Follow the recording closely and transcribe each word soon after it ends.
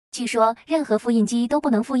据说任何复印机都不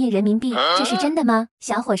能复印人民币，这是真的吗？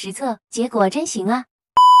小伙实测，结果真行啊！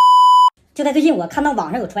就在最近，我看到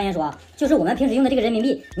网上有传言说，就是我们平时用的这个人民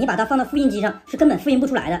币，你把它放到复印机上是根本复印不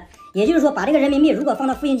出来的。也就是说，把这个人民币如果放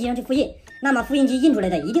到复印机上去复印，那么复印机印出来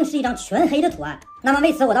的一定是一张全黑的图案。那么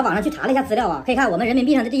为此，我到网上去查了一下资料啊，可以看我们人民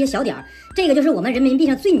币上的这些小点儿，这个就是我们人民币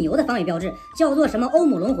上最牛的防伪标志，叫做什么欧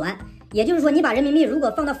姆龙环。也就是说，你把人民币如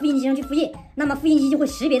果放到复印机上去复印，那么复印机就会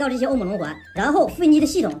识别到这些欧姆龙环，然后复印机的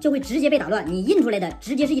系统就会直接被打乱，你印出来的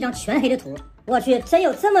直接是一张全黑的图。我去，真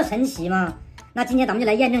有这么神奇吗？那今天咱们就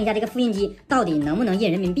来验证一下这个复印机到底能不能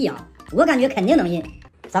印人民币啊？我感觉肯定能印。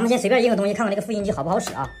咱们先随便印个东西，看看这个复印机好不好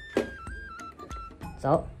使啊。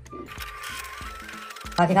走，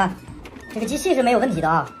大家可以看，这个机器是没有问题的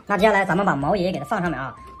啊。那接下来咱们把毛爷爷给它放上面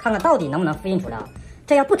啊，看看到底能不能复印出来啊。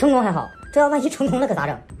这要不成功还好，这要万一成功了可咋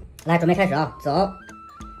整？来，准备开始啊，走，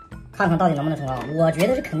看看到底能不能成功。我觉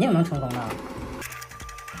得是肯定能成功的。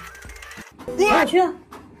我去，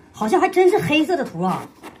好像还真是黑色的图啊。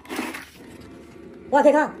哇，可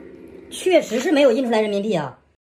以看，确实是没有印出来人民币啊。